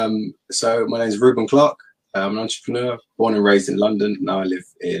So my name is Ruben Clark. I'm an entrepreneur, born and raised in London. Now I live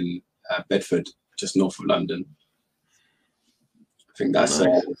in Bedford, just north of London. I think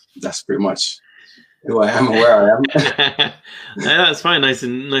that's pretty much who I am and where I am. That's fine, nice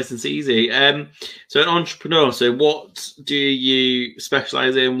and easy. So an entrepreneur. So what do you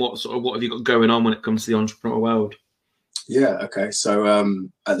specialize in? What have you got going on when it comes to the entrepreneur world? Yeah. Okay. So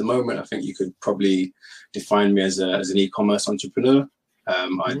at the moment, I think you could probably define me as an e-commerce entrepreneur.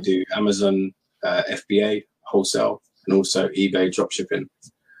 I do Amazon, FBA, wholesale, and also eBay dropshipping.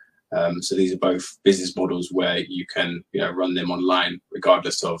 So these are both business models where you can, run them online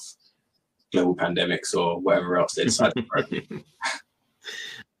regardless of global pandemics or whatever else they decide to throw.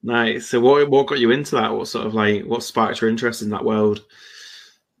 Nice. So what got you into that? What sparked your interest in that world?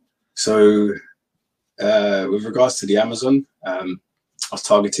 So with regards to the Amazon, I was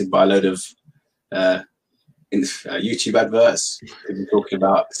targeted by a load of YouTube adverts. People talking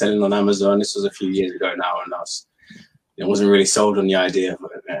about selling on Amazon. This was a few years ago now, and I wasn't really sold on the idea of,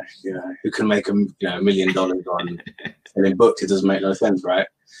 who can make $1 million on selling books. It doesn't make no sense, right?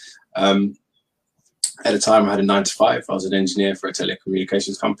 At the time, I had a 9-to-5. I was an engineer for a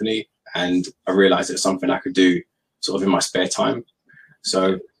telecommunications company, and I realized it was something I could do sort of in my spare time.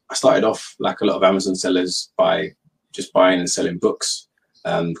 So I started off like a lot of Amazon sellers by just buying and selling books,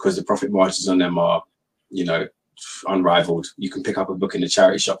 because the profit margins on them are, unrivaled. You can pick up a book in a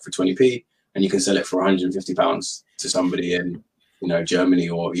charity shop for 20p, and you can sell it for £150 to somebody in, Germany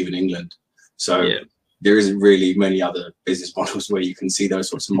or even England. So there isn't really many other business models where you can see those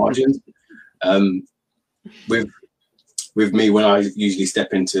sorts of margins. With me, when I usually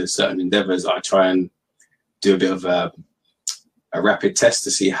step into certain endeavors, I try and do a bit of a rapid test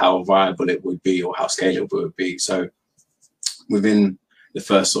to see how viable it would be or how scalable it would be. So within the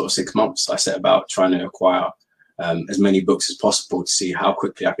first sort of 6 months, I set about trying to acquire as many books as possible to see how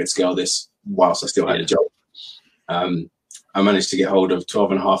quickly I could scale this whilst I still had a job. I managed to get hold of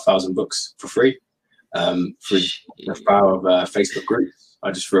 12,500 books for free through the power of Facebook groups.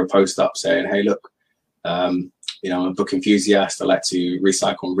 I just threw a post up saying, hey, look, I'm a book enthusiast. I like to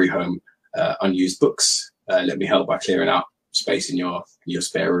recycle and rehome unused books. Let me help by clearing out space in your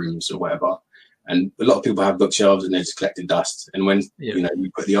spare rooms or whatever. And a lot of people have bookshelves and they're just collecting dust. And when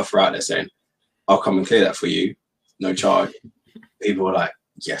you put the offer out there saying, I'll come and clear that for you, no charge, people are like,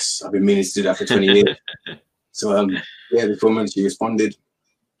 yes, I've been meaning to do that for 20 years. So the woman, she responded.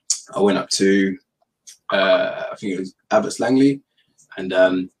 I went up to I think it was Abbots Langley, and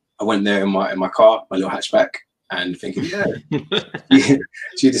I went there in my car, my little hatchback, and thinking,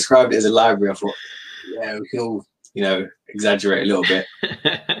 she described it as a library. I thought, we can all, exaggerate a little bit.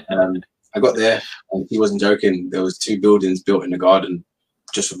 I got there, and he wasn't joking. There was 2 buildings built in the garden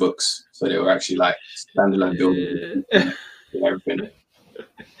just for books, so they were actually like standalone buildings and everything.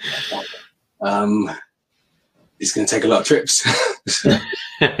 It's going to take a lot of trips.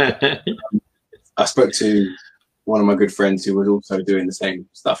 I spoke to one of my good friends who was also doing the same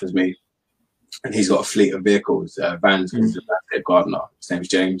stuff as me, and he's got a fleet of vehicles, vans. He's a landscape gardener. His name's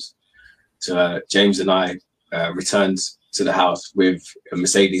James. So James and I returned to the house with a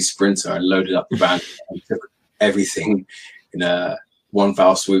Mercedes Sprinter and loaded up the van and took everything in one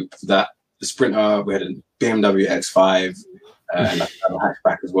foul swoop. The Sprinter, we had a BMW X5 and a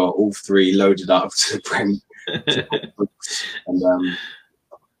hatchback as well. All 3 loaded up to the brim. And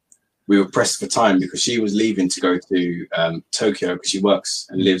we were pressed for time because she was leaving to go to Tokyo, because she works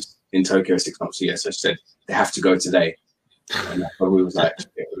and lives in Tokyo 6 months a year. So she said, they have to go today. And that's what we was like,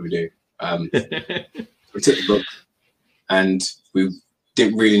 what do we do? We took the book, and we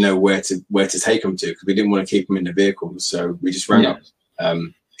didn't really know where to take them to, because we didn't want to keep them in the vehicle. So we just rang up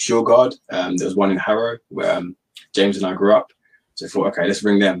Shurgard. There was one in Harrow where James and I grew up. So I thought, okay, let's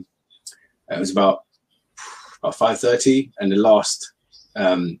ring them. It was about 5:30, and the last,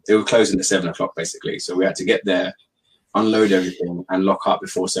 they were closing at 7 o'clock basically. So we had to get there, unload everything, and lock up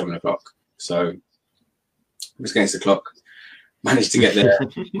before 7 o'clock. So it was against the clock. Managed to get there,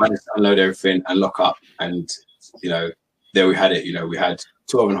 managed to unload everything and lock up, and there we had it. We had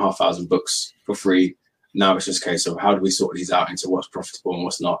 12,500 books for free. Now it's just a case of how do we sort these out into what's profitable and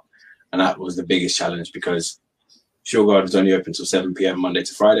what's not. And that was the biggest challenge, because Shurgard was only open till 7 p.m. Monday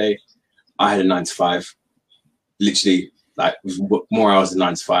to Friday. I had a 9-to-5, literally like it was more hours than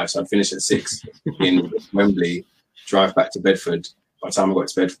 9-to-5. So I'd finish at 6 in Wembley, drive back to Bedford. By the time I got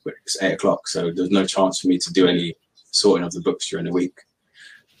to Bedford, it's 8 o'clock. So there was no chance for me to do any sorting of the books during the week.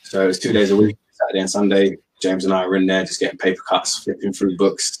 So it was 2 days a week, Saturday and Sunday. James and I were in there just getting paper cuts, flipping through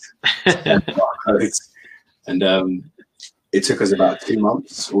books, and it took us about 2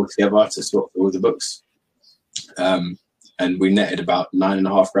 months altogether to sort through all the books. And and we netted about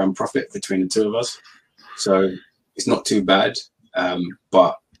 £9.5 grand between the two of us. So it's not too bad,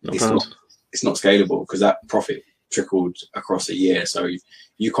 but it's not scalable because that profit trickled across a year. So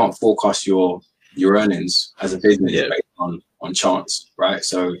you can't forecast your earnings as a business based on chance, right?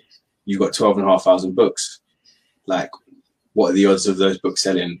 So you've got 12,500 books. Like, what are the odds of those books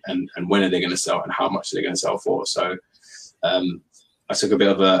selling, and when are they going to sell, and how much are they going to sell for? So I took a bit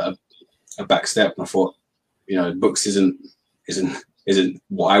of a back step, and I thought, books isn't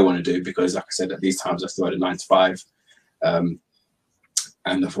what I want to do, because like I said, at these times I still had a 9 to 5. And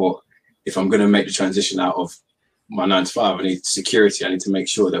I thought, if I'm going to make the transition out of my 9 to 5, I need security. I need to make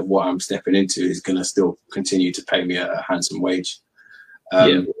sure that what I'm stepping into is going to still continue to pay me a handsome wage.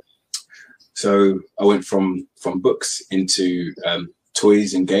 So I went from books into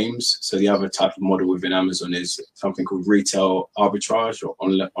toys and games. So the other type of model within Amazon is something called retail arbitrage, or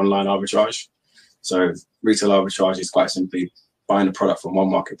online arbitrage. So retail arbitrage is quite simply buying a product from one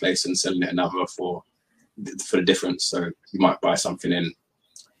marketplace and selling it another for the difference. So you might buy something in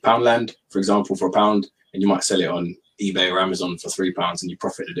Poundland, for example, for £1, and you might sell it on eBay or Amazon for £3, and you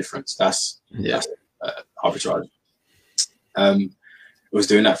profit the difference. That's arbitrage. I was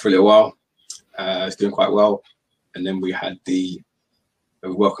doing that for a little while. I was doing quite well, and then we had the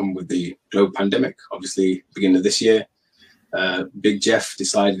welcome with the global pandemic. Obviously, beginning of this year, Big Jeff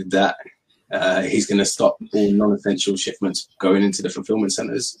decided that he's going to stop all non-essential shipments going into the fulfillment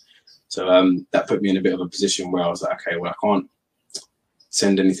centers. So that put me in a bit of a position where I was like, okay, well, I can't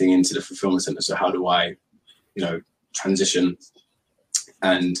send anything into the fulfillment center. So how do I, transition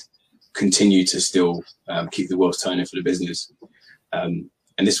and continue to still keep the wheels turning for the business? And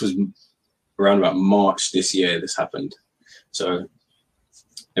this was around about March this year, this happened. So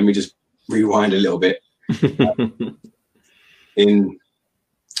let me just rewind a little bit.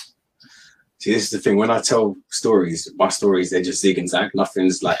 See, this is the thing. When I tell stories, my stories, they're just zig and zag.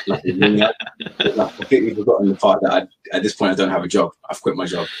 Nothing's like nothing. I've completely forgotten the part that at this point I don't have a job. I've quit my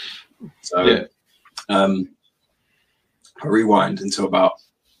job. So I rewind until about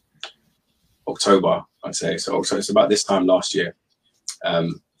October, I'd say. So it's about this time last year.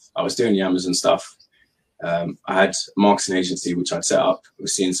 I was doing the Amazon stuff. I had a marketing agency which I'd set up. I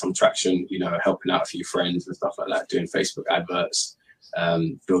was seeing some traction, helping out a few friends and stuff like that, doing Facebook adverts,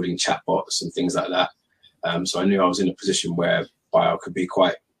 building chatbots and things like that. So I knew I was in a position where I could be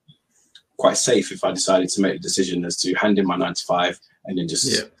quite safe if I decided to make the decision as to hand in my 9 to 5 and then just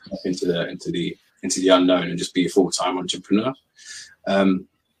step into the unknown and just be a full-time entrepreneur.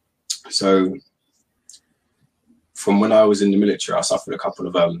 So from when I was in the military, I suffered a couple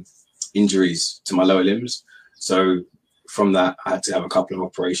of injuries to my lower limbs. So from that, I had to have a couple of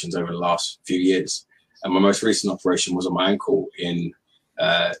operations over the last few years. And my most recent operation was on my ankle in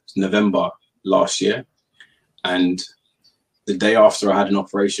November last year. And the day after I had an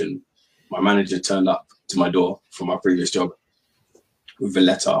operation, my manager turned up to my door from my previous job with a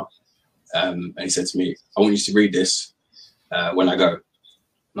letter. And he said to me, I want you to read this when I go.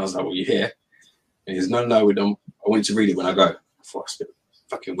 And I was like, well, you here? And he goes, no, we don't. I want you to read it when I go. I thought, it's a bit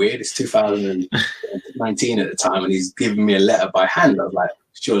fucking weird. It's 2019 at the time, and he's giving me a letter by hand. I was like,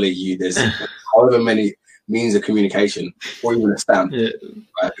 surely there's however many means of communication, or even a stamp,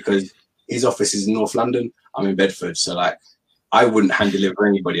 right? Because his office is in North London. I'm in Bedford, so like I wouldn't hand deliver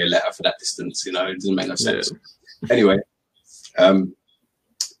anybody a letter for that distance. It doesn't make no sense. Anyway,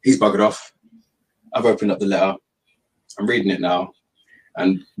 he's buggered off. I've opened up the letter. I'm reading it now.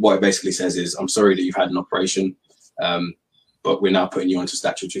 And what it basically says is, I'm sorry that you've had an operation, but we're now putting you onto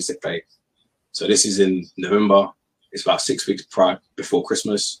statutory sick pay. So this is in November. It's about 6 weeks before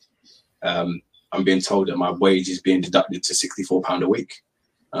Christmas. I'm being told that my wage is being deducted to £64 a week.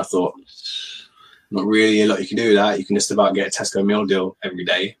 And I thought, not really a lot you can do with that. You can just about get a Tesco meal deal every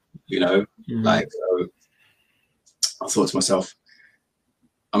day, So I thought to myself,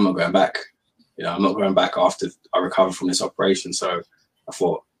 I'm not going back. I'm not going back after I recover from this operation. So I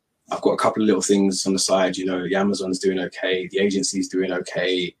thought, I've got a couple of little things on the side. The Amazon's doing okay, the agency's doing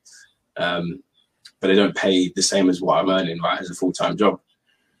okay, but they don't pay the same as what I'm earning, right, as a full-time job.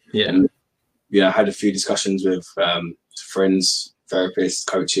 And I had a few discussions with friends, therapists,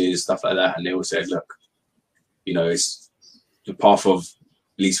 coaches, stuff like that, and they all said, look, it's the path of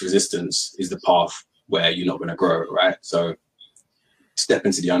least resistance is the path where you're not going to grow, right? So step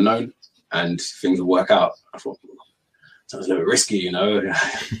into the unknown and things will work out. I thought, sounds a little bit risky, I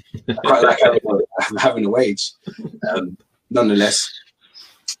quite like having a wage. Nonetheless,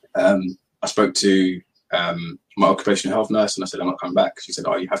 I spoke to my occupational health nurse and I said, I'm not coming back. She said,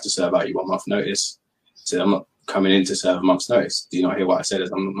 you have to serve out your 1 month notice. I said, I'm not coming in to serve a month's notice. Do you not hear what I said?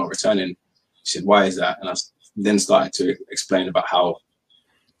 I'm not returning. She said, why is that? And I then started to explain about how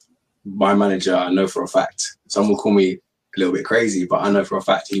my manager, I know for a fact, some will call me a little bit crazy, but I know for a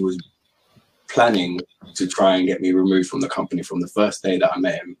fact he was planning to try and get me removed from the company from the first day that I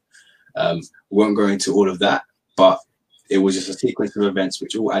met him. We won't go into all of that, but it was just a sequence of events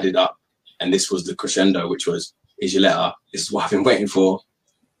which all added up. And this was the crescendo, which was, here's your letter. This is what I've been waiting for.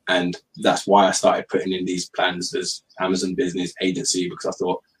 And that's why I started putting in these plans as Amazon business agency, because I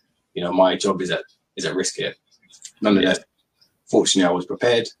thought, you know, my job is at risk here. Nonetheless, fortunately, I was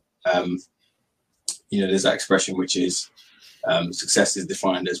prepared. You know, there's that expression which is success is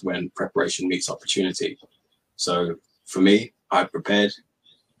defined as when preparation meets opportunity. So for me, I prepared,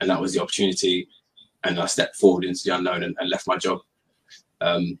 and that was the opportunity, and I stepped forward into the unknown and left my job.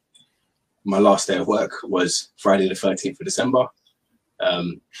 My last day of work was Friday the 13th of December.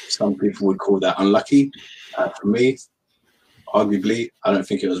 Some people would call that unlucky. For me, arguably, I don't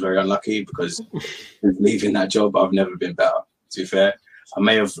think it was very unlucky, because leaving that job, I've never been better, to be fair. I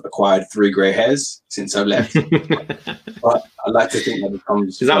may have acquired 3 grey hairs since I've left, but I like to think that it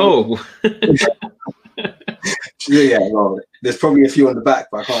comes. Is that all? Yeah, well, there's probably a few on the back,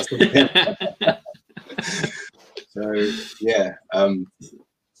 but I can't see them. So yeah,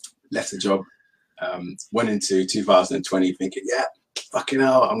 left the job, went into 2020 thinking, yeah, fucking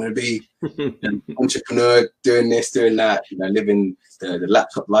hell, I'm going to be an entrepreneur, doing this, doing that, you know, living the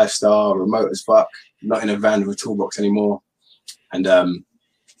laptop lifestyle, remote as fuck, not in a van with a toolbox anymore. And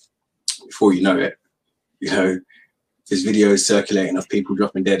before you know it, you know, there's videos circulating of people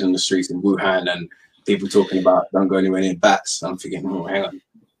dropping dead on the streets in Wuhan, and people talking about don't go anywhere near bats. I'm thinking, oh, hang on,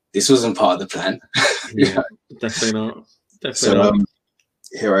 this wasn't part of the plan. Yeah, definitely not. Definitely not.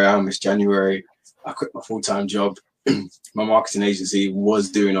 Here I am, it's January. I quit my full-time job. My marketing agency was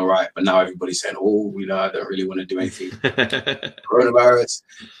doing all right, but now everybody's saying, oh, you know, I don't really want to do anything. Coronavirus.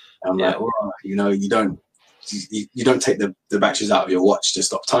 And I'm like, oh, you know, you don't take the batteries out of your watch to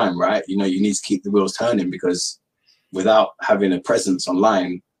stop time, right? You know, you need to keep the wheels turning, because without having a presence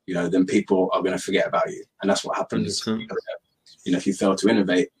online, you know, then people are going to forget about you. And that's what happens. 100%. You know, if you fail to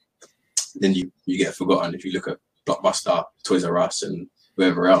innovate, then you get forgotten. If you look at Blockbuster, Toys R Us, and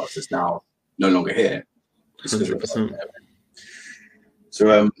whoever else is now no longer here. 100%.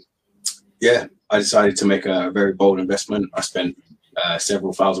 So, yeah, I decided to make a very bold investment. I spent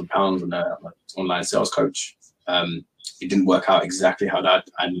several £1,000s on an online sales coach. It didn't work out exactly how I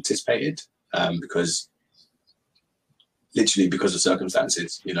anticipated, because of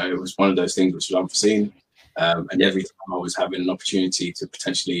circumstances. You know, it was one of those things which was unforeseen. And every time I was having an opportunity to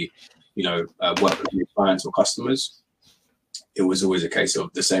potentially, you know, work with new clients or customers, it was always a case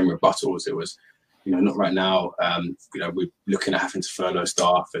of the same rebuttals. It was, you know, not right now. You know, we're looking at having to furlough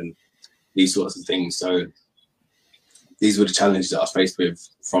staff and these sorts of things. So these were the challenges that I was faced with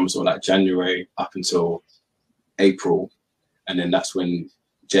from sort of like January up until April. And then that's when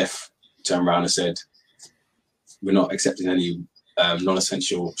Jeff turned around and said, we're not accepting any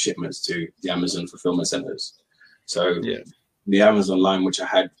non-essential shipments to the Amazon fulfillment centers. So the Amazon line, which I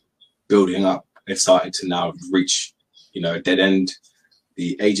had building up, it started to now reach, you know, a dead end.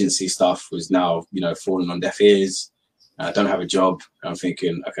 The agency stuff was now, you know, falling on deaf ears. I don't have a job. I'm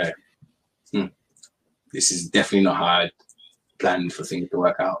thinking, okay, this is definitely not how I planned for things to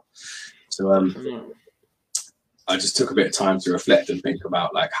work out. So I just took a bit of time to reflect and think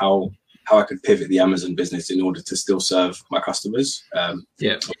about like how I could pivot the Amazon business in order to still serve my customers,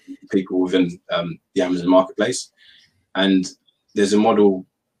 people within the Amazon marketplace. And there's a model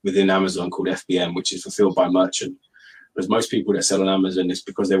within Amazon called FBM, which is fulfilled by merchant. Because most people that sell on Amazon, it's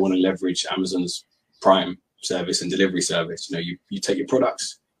because they want to leverage Amazon's Prime service and delivery service. You know, you take your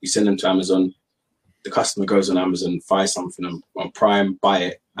products, you send them to Amazon, the customer goes on Amazon, buys something on Prime, buy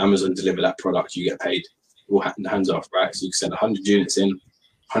it, Amazon deliver that product, you get paid. All hands off, right? So you can send 100 units in,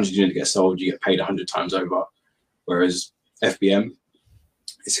 100 units get sold, you get paid 100 times over. Whereas FBM,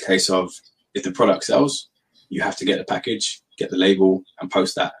 it's a case of if the product sells, you have to get the package, get the label, and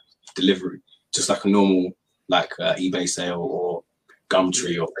post that delivery, just like a normal like eBay sale or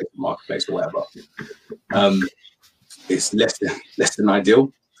Gumtree or Facebook Marketplace or whatever. It's less than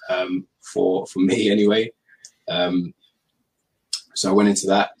ideal for me anyway. So I went into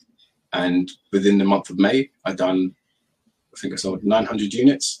that, and within the month of May, I think I sold 900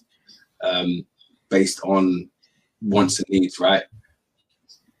 units based on wants and needs, right?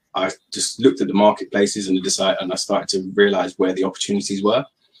 I just looked at the marketplaces and I started to realize where the opportunities were.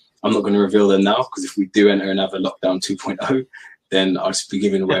 I'm not going to reveal them now, because if we do enter another lockdown 2.0, then I'll just be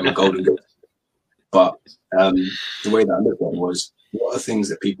giving away my golden goose. But the way that I looked at it was, what are things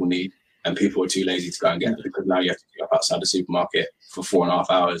that people need and people are too lazy to go and get, because now you have to go outside the supermarket for 4.5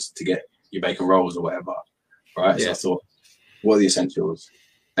 hours to get your bacon rolls or whatever. right? So I thought, what are the essentials?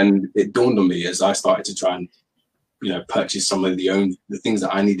 And it dawned on me as I started to try and, purchase some of the things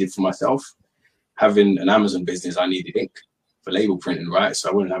that I needed for myself. Having an Amazon business, I needed ink for label printing, right? So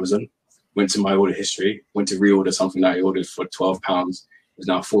I went on Amazon, went to my order history, went to reorder something that I ordered for £12. It's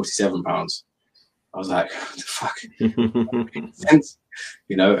now £47. I was like, what the fuck? Sense,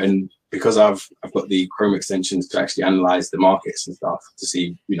 and because I've got the Chrome extensions to actually analyze the markets and stuff to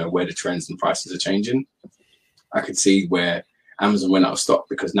see, where the trends and prices are changing, I could see where Amazon went out of stock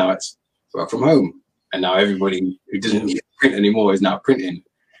because now it's work from home. And now everybody who doesn't need to print anymore is now printing.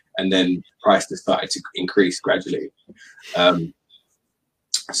 And then price has started to increase gradually.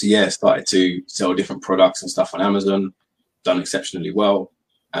 Started to sell different products and stuff on Amazon, done exceptionally well.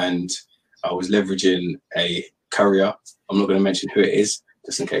 And I was leveraging a courier. I'm not going to mention who it is,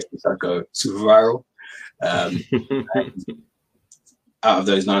 just in case I go super viral. Out of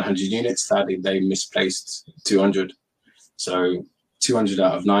those 900 units, sadly, they misplaced 200. So 200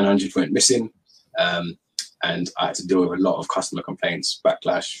 out of 900 went missing. And I had to deal with a lot of customer complaints,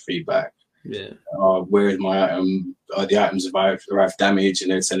 backlash, feedback. Yeah. Where is my item? The items arrived damaged,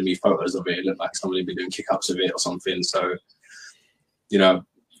 and they're sending me photos of it. It looked like somebody had been doing kick-ups of it or something. So,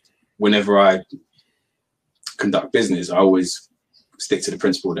 whenever I conduct business, I always stick to the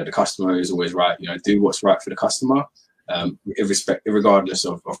principle that the customer is always right. Do what's right for the customer, regardless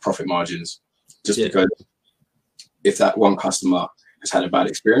of profit margins. Because if that one customer has had a bad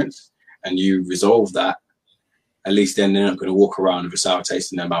experience and you resolve that, at least then they're not going to walk around with a sour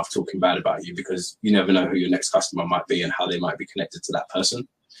taste in their mouth talking bad about you, because you never know who your next customer might be and how they might be connected to that person.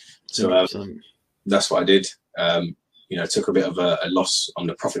 So that's what I did. Took a bit of a loss on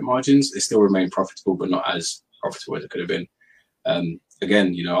the profit margins. They still remain profitable, but not as profitable as it could have been.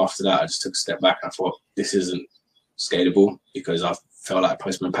 Again, after that, I just took a step back and I thought, this isn't scalable, because I felt like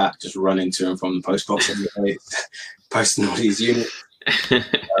Postman Pat just running to and from the post box every day, posting all these units.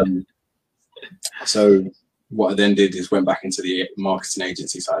 So what I then did is went back into the marketing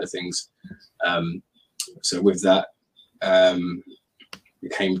agency side of things. So with that,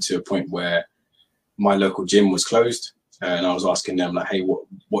 it came to a point where my local gym was closed, and I was asking them, like, hey,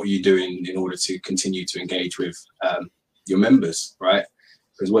 what are you doing in order to continue to engage with your members, right?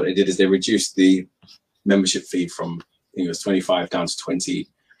 Because what they did is they reduced the membership fee from, I think it was 25 down to 20,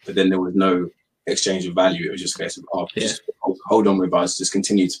 but then there was no exchange of value. It was just a case of, just hold on with us, just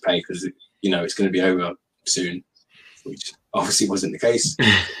continue to pay, because it's going to be over soon, which obviously wasn't the case.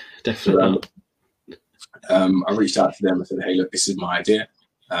 Definitely not. I reached out to them and said, hey, look, this is my idea,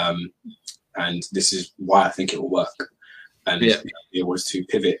 and this is why I think it will work. And the idea was to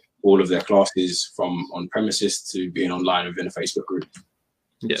pivot all of their classes from on premises to being online within a Facebook group.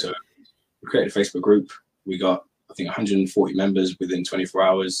 So we created a Facebook group. We got, I think, 140 members within 24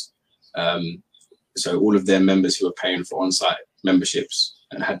 hours. So all of their members who were paying for on-site memberships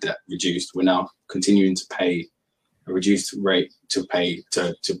and had that reduced were now continuing to pay a reduced rate to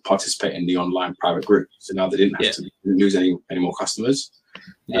participate in the online private group. So now they didn't have to lose any more customers.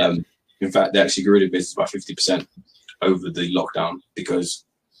 In fact, they actually grew their business by 50% over the lockdown, because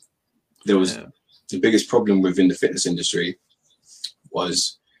there was the biggest problem within the fitness industry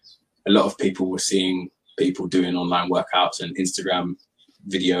was a lot of people were seeing people doing online workouts and Instagram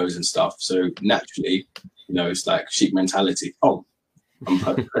videos and stuff. So naturally, it's like sheep mentality. Oh,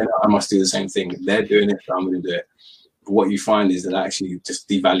 I must do the same thing. They're doing it, so I'm going to do it. But what you find is that actually just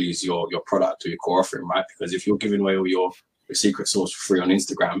devalues your product or your core offering, right? Because if you're giving away all your secret sauce for free on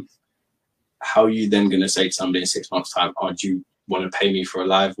Instagram, how are you then going to say to somebody in 6 months' time, oh, do you want to pay me for a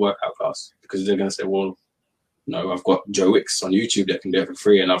live workout class? Because they're going to say, well, no, I've got Joe Wicks on YouTube that can do it for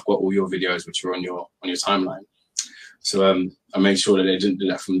free, and I've got all your videos which are on your timeline. So I made sure that they didn't do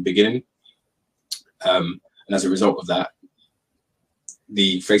that from the beginning. And as a result of that,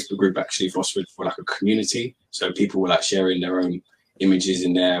 the Facebook group actually fostered for like a community. So people were like sharing their own images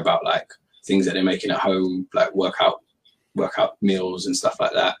in there about like things that they're making at home, like workout meals and stuff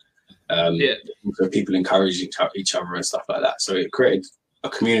like that. So people encouraging each other and stuff like that. So it created a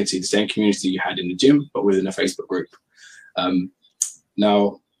community, the same community you had in the gym, but within a Facebook group.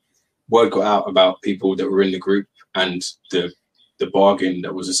 Now, word got out about people that were in the group, and the bargain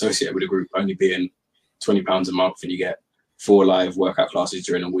that was associated with the group only being £20 a month, and you get 4 live workout classes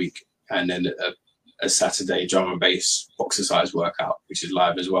during a week, and then a Saturday drum and bass exercise workout, which is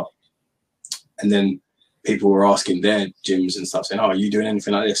live as well. And then people were asking their gyms and stuff, saying, oh, are you doing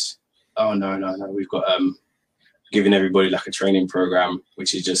anything like this? Oh, no. We've got giving everybody like a training program,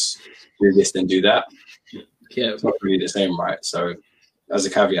 which is just do this, then do that. Yeah, it's not really the same, right? So as a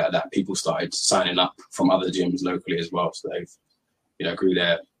caveat of that, people started signing up from other gyms locally as well. So they've, grew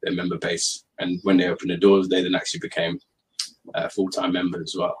their member base And when they opened the doors, they then actually became full-time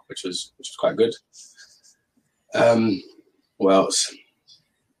members as well, which was quite good. What else?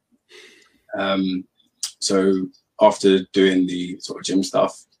 So after doing the sort of gym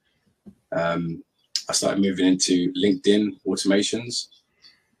stuff, I started moving into LinkedIn automations.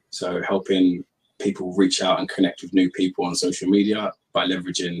 So helping people reach out and connect with new people on social media by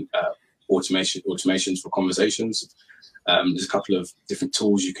leveraging automations for conversations. There's a couple of different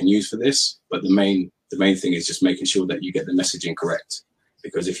tools you can use for this, but the main thing is just making sure that you get the messaging correct.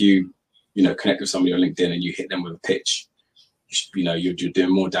 Because if you connect with somebody on LinkedIn and you hit them with a pitch, you're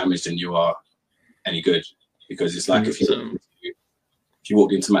doing more damage than you are any good. Because it's like if you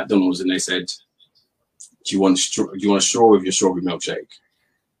walked into McDonald's and they said, do you want a straw with your strawberry milkshake?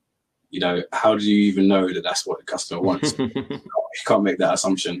 How do you even know that that's what the customer wants? You can't make that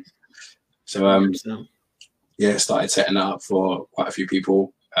assumption. So started setting that up for quite a few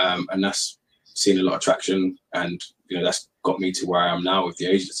people, and that's seen a lot of traction, and that's got me to where I am now with the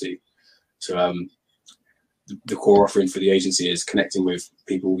agency. So the core offering for the agency is connecting with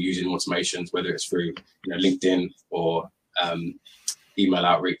people using automations, whether it's through LinkedIn or email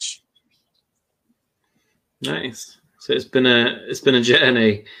outreach. Nice. So it's been a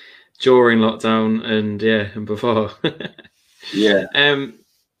journey during lockdown and before. Yeah.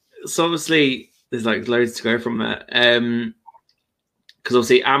 So obviously there's like loads to go from there. Because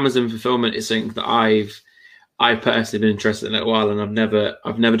obviously Amazon fulfillment is something that I've personally been interested in a while, and I've never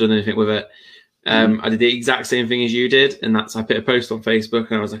done anything with it. I did the exact same thing as you did, and that's I put a post on Facebook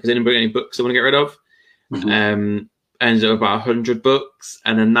and I was like, has anybody got any books I want to get rid of? Ended up about 100 books,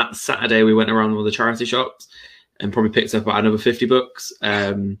 and then that Saturday we went around all the charity shops and probably picked up about another 50 books.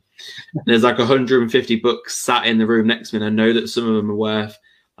 There's like 150 books sat in the room next to me, and I know that some of them are worth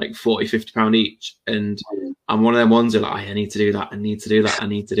like 40, 50 pound each. And I'm one of them ones who are like, I need to do that. I need to do that. I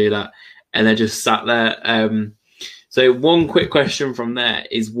need to do that. And they're just sat there. So one quick question from there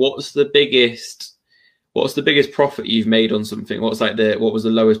is, what's the biggest profit you've made on something? What was the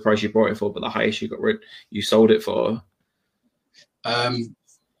lowest price you bought it for, but the highest you sold it for?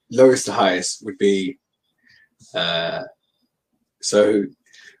 Lowest to highest would be, so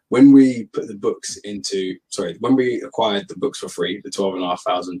when we put the books when we acquired the books for free, the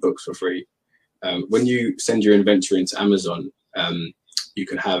 12,500 books for free, when you send your inventory into Amazon, you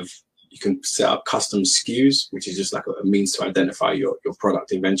can set up custom SKUs, which is just like a means to identify your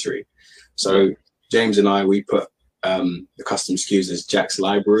product inventory. So James and we put the custom SKUs as Jack's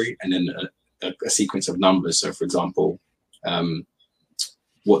library, and then a sequence of numbers. So for example,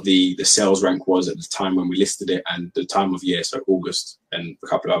 what the sales rank was at the time when we listed it, and the time of year, so August, and a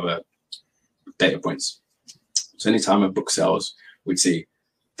couple of other data points. So anytime a book sells, we'd see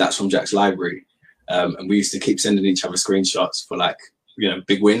that's from Jack's library. And we used to keep sending each other screenshots for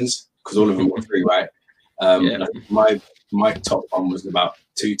big wins, because all of them were free, right? My top one was about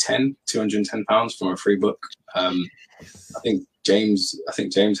 £210 from a free book. I think James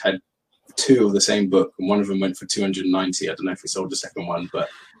had 2 of the same book, and one of them went for 290. I don't know if he sold the second one, but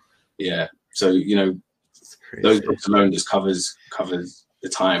yeah. So those books alone just covers the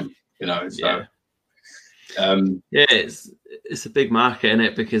time. So, it's a big market in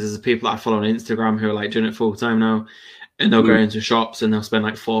it, because there's people that I follow on Instagram who are like doing it full time now, and they'll go into shops and they'll spend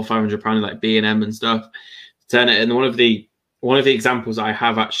like £400 or £500 in like B&M and stuff to turn it. And one of the examples I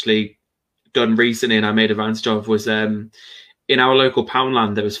have actually done recently and I made advantage of was in our local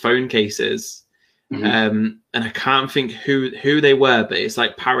Poundland, there was phone cases, and I can't think who they were, but it's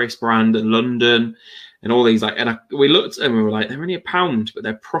like Paris brand and London and all these we looked and we were like, they're only £1, but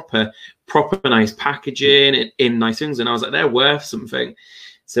they're proper nice packaging in nice things, and I was like, they're worth something.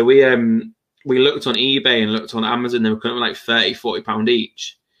 So we looked on eBay and looked on Amazon. They were kind of like £30-40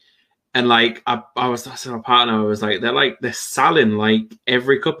 each, and like I was asking my partner, I was like, they're selling like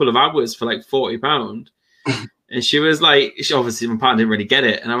every couple of hours for like £40. And she was like, obviously my partner didn't really get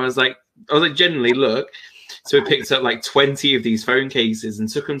it. And I was like, genuinely, look. So we picked up like 20 of these phone cases and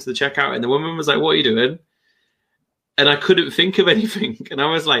took them to the checkout. And the woman was like, what are you doing? And I couldn't think of anything. And I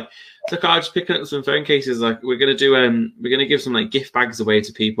was like, look, I'm just picking up some phone cases. Like we're going to give some like gift bags away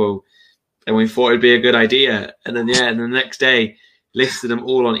to people. And we thought it'd be a good idea. And then, and the next day listed them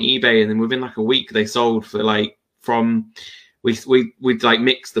all on eBay. And then within like a week, they sold for like we'd like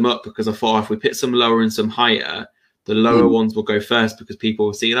mix them up, because I thought if we put some lower and some higher, the lower ones will go first because people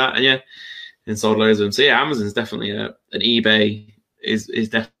will see that, and sold loads of them. So Amazon's definitely an eBay is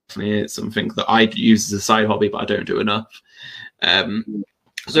definitely something that I use as a side hobby, but I don't do enough.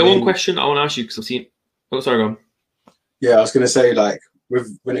 So one question I want to ask you, because I've seen. Oh, sorry, go on. Yeah, I was going to say, like,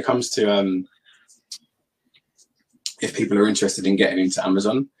 when it comes to if people are interested in getting into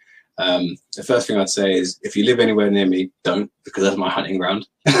Amazon, The first thing I'd say is if you live anywhere near me, don't, because that's my hunting ground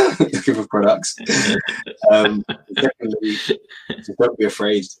looking for products. Secondly, just don't be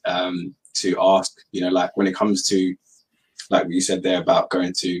afraid to ask, you know, like when it comes to, like what you said there about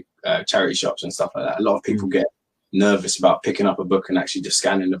going to charity shops and stuff like that, a lot of people get nervous about picking up a book and actually just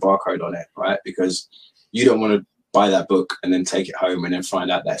scanning the barcode on it, right? Because you don't want to buy that book and then take it home and then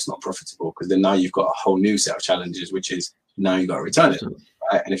find out that it's not profitable, because then now you've got a whole new set of challenges, which is now you got to return it,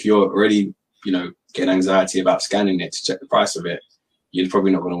 right? And if you're already, you know, getting anxiety about scanning it to check the price of it, you're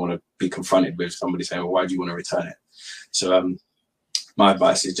probably not going to want to be confronted with somebody saying, well, why do you want to return it? So my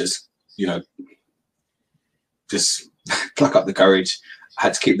advice is just, you know, just pluck up the courage. I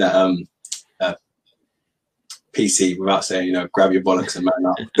had to keep that PC without saying, you know, grab your bollocks and man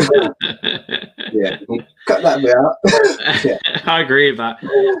up. Yeah, cut that bit out. Yeah. I agree with that.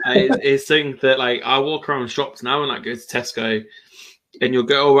 It's something that, like, I walk around shops now and like go to Tesco, and you'll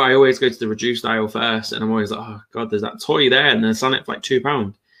go, I always go to the reduced aisle first, and I'm always like, oh god, there's that toy there, and they're selling it for like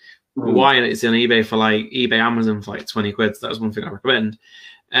 £2. Why? And it's on eBay for like Amazon for like 20 quid. So that's one thing I recommend.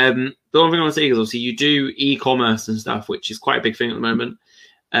 The one thing I want to say is obviously you do e-commerce and stuff, which is quite a big thing at the moment.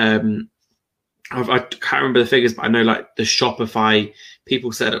 I can't remember the figures, but I know like the Shopify,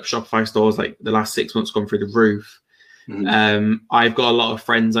 people set up Shopify stores like the last 6 months gone through the roof. I've got a lot of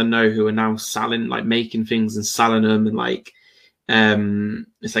friends I know who are now selling, like making things and selling them, and like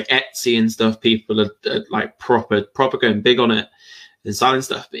it's like Etsy and stuff. People are like proper going big on it and selling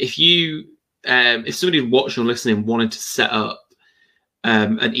stuff. But if you if somebody watching or listening wanted to set up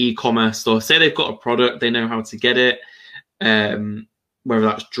an e-commerce store, say they've got a product, they know how to get it, whether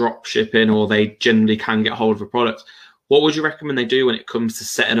that's drop shipping or they generally can get hold of a product, what would you recommend they do when it comes to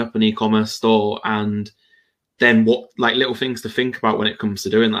setting up an e-commerce store? And then what, like, little things to think about when it comes to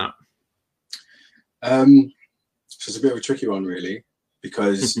doing that? So it's a bit of a tricky one, really,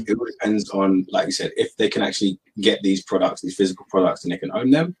 because it all depends on, like you said, if they can actually get these products, these physical products, and they can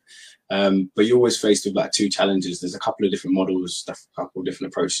own them. But you're always faced with like two challenges. There's a couple of different models, a couple of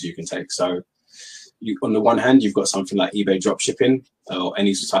different approaches you can take. So on the one hand, you've got something like eBay dropshipping or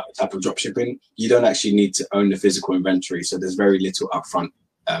any type of dropshipping. You don't actually need to own the physical inventory, so there's very little upfront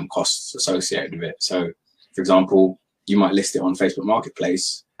costs associated with it. So, for example, you might list it on Facebook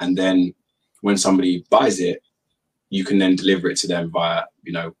Marketplace, and then when somebody buys it, you can then deliver it to them via,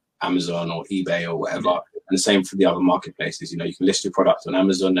 you know, Amazon or eBay or whatever. And the same for the other marketplaces. You know, you can list your product on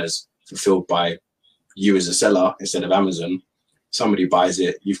Amazon as fulfilled by you as a seller instead of Amazon. Somebody buys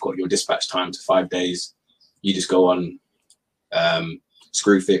it, you've got your dispatch time to 5 days. You just go on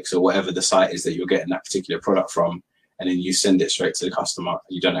Screwfix or whatever the site is that you're getting that particular product from, and then you send it straight to the customer.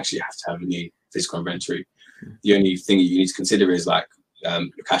 You don't actually have to have any physical inventory. The only thing you need to consider is like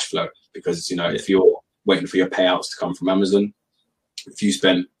your cash flow, because, you know, if you're waiting for your payouts to come from Amazon, if you've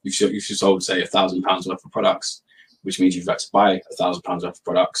sold, say, £1,000 worth of products, which means you've got to buy £1,000 worth of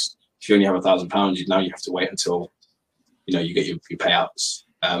products. If you only have £1,000, now you have to wait until, you know, you get your payouts.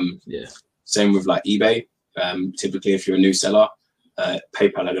 Same with like eBay. Typically, if you're a new seller,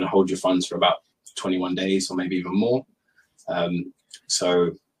 PayPal are going to hold your funds for about 21 days or maybe even more.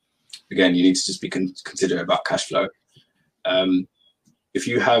 So again, you need to just be considerate about cash flow. If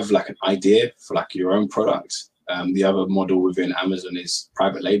you have like an idea for like your own product, the other model within Amazon is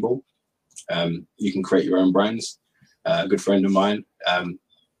private label. You can create your own brands. A good friend of mine,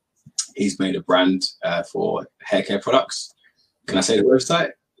 he's made a brand for hair care products. Can I say the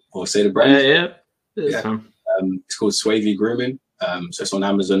website or say the brand? Yeah. It's called Swavey Grooming. So it's on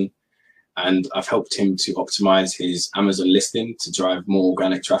Amazon, and I've helped him to optimize his Amazon listing to drive more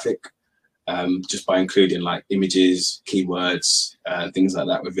organic traffic, just by including like images, keywords, things like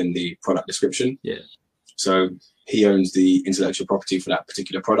that within the product description. So he owns the intellectual property for that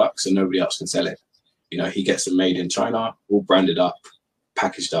particular product, so nobody else can sell it. You know, he gets them made in China, all branded up,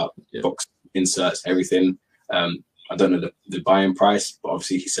 packaged up, box inserts, everything. I don't know the buying price, but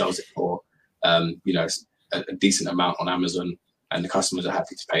obviously he sells it for, you know, a decent amount on Amazon, and the customers are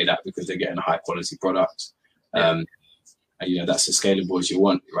happy to pay that because they're getting a high quality product. And, you know, that's as scalable as you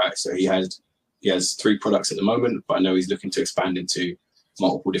want, right? So he has 3 products at the moment, but I know he's looking to expand into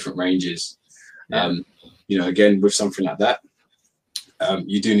multiple different ranges. You know, again, with something like that,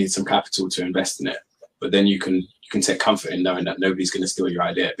 you do need some capital to invest in it, but then you can take comfort in knowing that nobody's going to steal your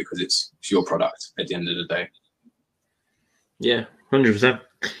idea because it's your product at the end of the day. Yeah, 100%.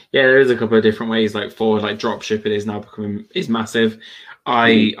 Yeah, there is a couple of different ways. Like for like drop shipping is now is massive.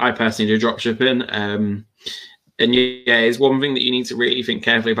 I personally do drop shipping, and yeah, it's one thing that you need to really think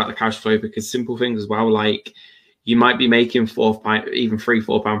carefully about the cash flow, because simple things as well, like you might be making £4, even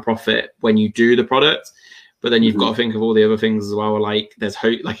 £3-4 profit when you do the product, But then you've got to think of all the other things as well. Like there's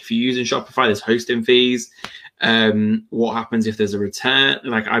like if you're using Shopify, there's hosting fees. What happens if there's a return?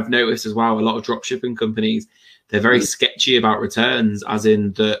 Like I've noticed as well, a lot of dropshipping companies, they're very sketchy about returns, as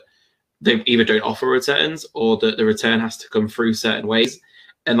in that they either don't offer returns or that the return has to come through certain ways.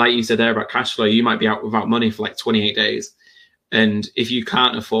 And like you said there about cash flow, you might be out without money for like 28 days. And if you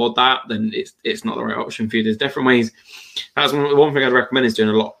can't afford that, then it's not the right option for you. There's different ways. That's one thing I'd recommend is doing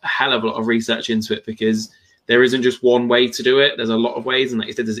a hell of a lot of research into it, because there isn't just one way to do it. There's a lot of ways. And like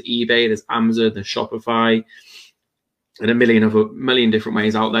you said, there's eBay, there's Amazon, there's Shopify, and a million different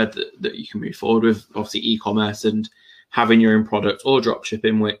ways out there that you can move forward with. Obviously, e-commerce and having your own product, or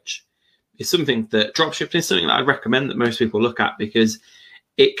dropshipping, which is something that dropshipping is something that I'd recommend that most people look at, because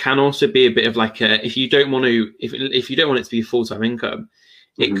it can also be a bit of like if you don't want it to be a full-time income,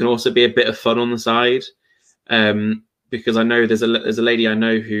 it can also be a bit of fun on the side. Because I know there's a lady I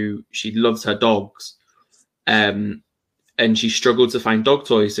know who, she loves her dogs, and she struggled to find dog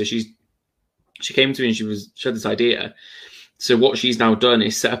toys. So she came to me and she had this idea. So what she's now done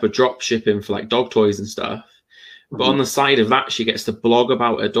is set up a drop shipping for like dog toys and stuff. But on the side of that, she gets to blog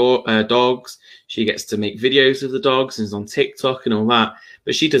about her dogs. She gets to make videos of the dogs and is on TikTok and all that.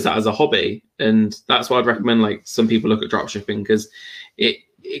 But she does that as a hobby. And that's why I'd recommend like some people look at dropshipping, because it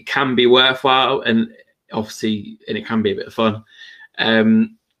can be worthwhile, and obviously, and it can be a bit of fun.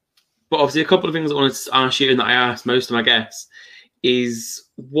 But obviously, a couple of things I wanted to ask you, and that I asked most of my guests, is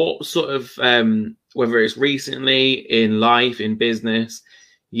what sort of, whether it's recently, in life, in business,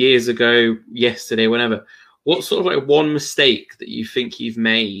 years ago, yesterday, whenever, what sort of like one mistake that you think you've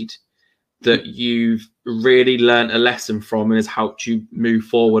made that you've really learned a lesson from and has helped you move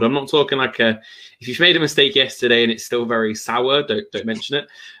forward? I'm not talking like if you've made a mistake yesterday and it's still very sour, don't mention it.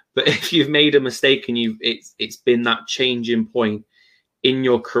 But if you've made a mistake and it's been that changing point in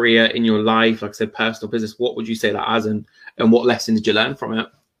your career, in your life, like I said, personal, business, what would you say that as, and what lesson did you learn from it?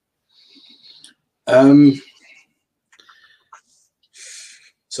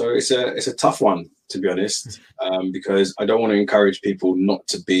 So it's a tough one, to be honest, because I don't want to encourage people not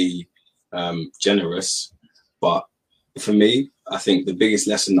to be generous. But for me, I think the biggest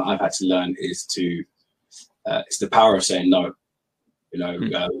lesson that I've had to learn is it's the power of saying no. You know,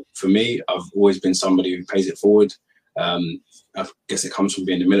 for me, I've always been somebody who pays it forward. I guess it comes from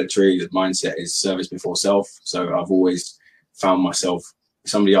being in the military. The mindset is service before self. So I've always found myself,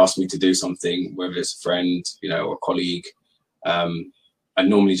 if somebody asks me to do something, whether it's a friend, you know, or a colleague, I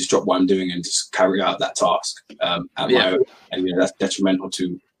normally just drop what I'm doing and just carry out that task at my own. And you know, that's detrimental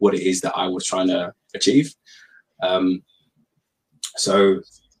to what it is that I was trying to achieve. So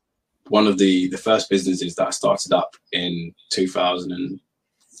one of the first businesses that I started up in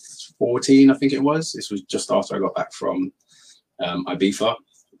 2014, I think it was. This was just after I got back from Ibiza,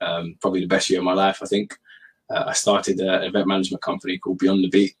 probably the best year of my life, I think. I started an event management company called Beyond the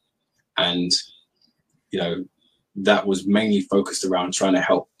Beat, and you know, that was mainly focused around trying to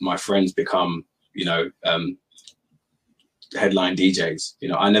help my friends become, you know, headline DJs. You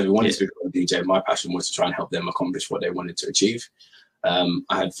know, I never wanted to become a DJ. My passion was to try and help them accomplish what they wanted to achieve. I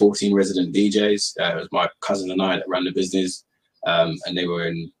had 14 resident DJs. It was my cousin and I that ran the business, and they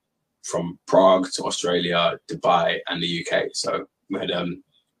were from Prague to Australia, Dubai, and the UK. So we had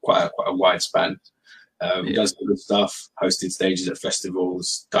quite a wide span. We've done some good stuff, hosted stages at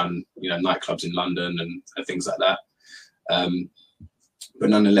festivals, done, you know, nightclubs in London and things like that. But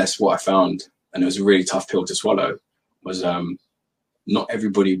nonetheless, what I found, and it was a really tough pill to swallow, was not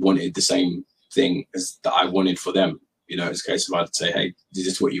everybody wanted the same thing as that I wanted for them. You know, it's a case of I'd say, hey, is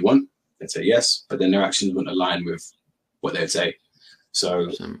this what you want? They'd say yes, but then their actions wouldn't align with what they'd say. So,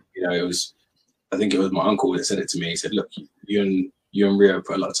 you know, I think it was my uncle that said it to me. He said, look, you and Rio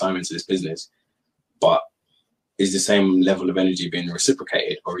put a lot of time into this business, but is the same level of energy being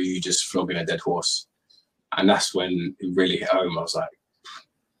reciprocated, or are you just flogging a dead horse? And that's when it really hit home. I was like,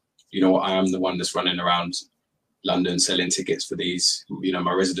 you know what? I am the one that's running around London selling tickets for these, you know,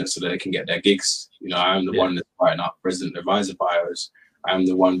 my residents so that they can get their gigs. You know, I am the one that's writing up resident advisor bios. I am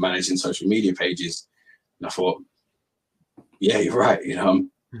the one managing social media pages. And I thought, yeah, you're right. You know,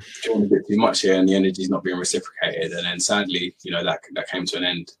 I'm doing a bit too much here and the energy is not being reciprocated. And then sadly, you know, that came to an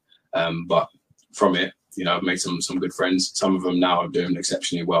end. But from it, you know, I've made some good friends. Some of them now are doing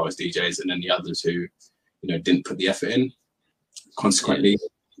exceptionally well as DJs, and then the others who, you know, didn't put the effort in. Consequently,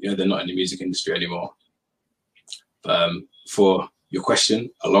 you know, they're not in the music industry anymore. For your question,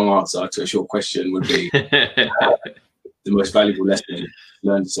 a long answer to a short question would be the most valuable lesson: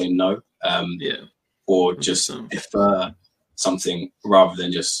 learn to say no, or just defer something rather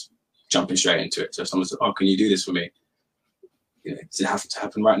than just jumping straight into it. So if someone says, "Oh, can you do this for me?" You know, does it have to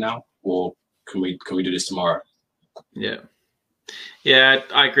happen right now, or can we do this tomorrow? Yeah. Yeah,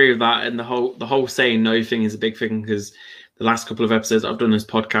 I agree with that. And the whole saying no thing is a big thing, because the last couple of episodes I've done this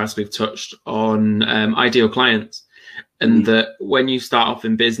podcast, we've touched on ideal clients, and that when you start off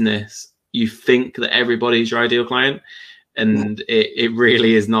in business, you think that everybody's your ideal client, and it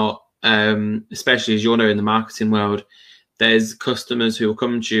really is not. Especially as you're know in the marketing world, there's customers who will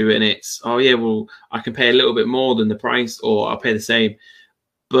come to you and it's, oh yeah, well, I can pay a little bit more than the price, or I'll pay the same.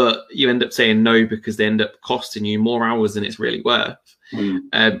 But you end up saying no because they end up costing you more hours than it's really worth.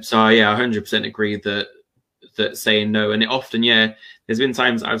 So yeah, I 100% agree that saying no, and it often, yeah, there's been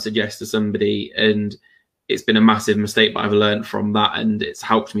times I've said yes to somebody and it's been a massive mistake, but I've learned from that and it's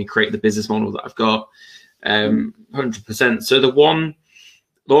helped me create the business model that I've got. 100%. So the one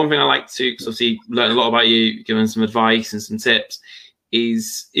thing I like to, because obviously learn a lot about you, giving some advice and some tips,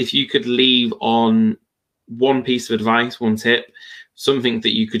 is if you could leave on one piece of advice, one tip, something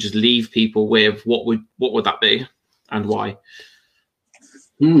that you could just leave people with, what would that be and why?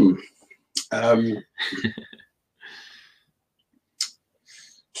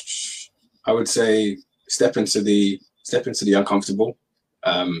 I would say step into the uncomfortable,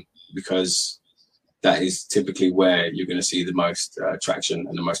 because that is typically where you're going to see the most traction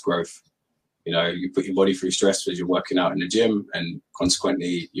and the most growth. You know, you put your body through stress as you're working out in the gym, and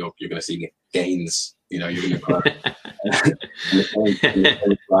consequently you're going to see gains. You know, you're going to grow. And the same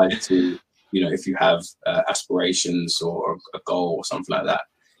applies to, you know, if you have aspirations or a goal or something like that.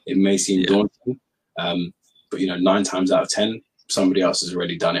 It may seem daunting, but you know, 9 times out of 10, somebody else has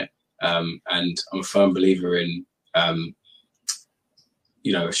already done it. And I'm a firm believer in,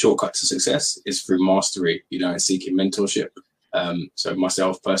 you know, a shortcut to success is through mastery, you know, and seeking mentorship. So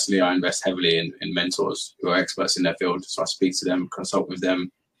myself personally, I invest heavily in mentors who are experts in their field. So I speak to them, consult with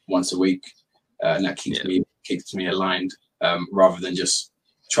them once a week, and that keeps me aligned, rather than just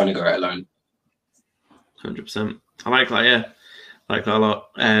trying to go it alone. 100%. I like that. Yeah, I like that a lot.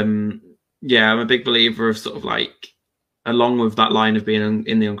 Yeah, I'm a big believer of sort of like, along with that line of being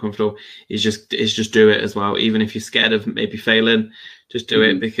in the uncomfortable, is just do it as well. Even if you're scared of maybe failing, just do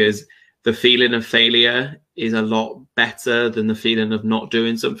it, because the feeling of failure is a lot better than the feeling of not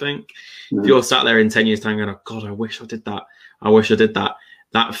doing something. If you're sat there in 10 years time going, oh God, I wish I did that. I wish I did that.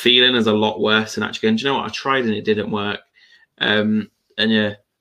 That feeling is a lot worse than actually going, do you know what? I tried and it didn't work. And yeah,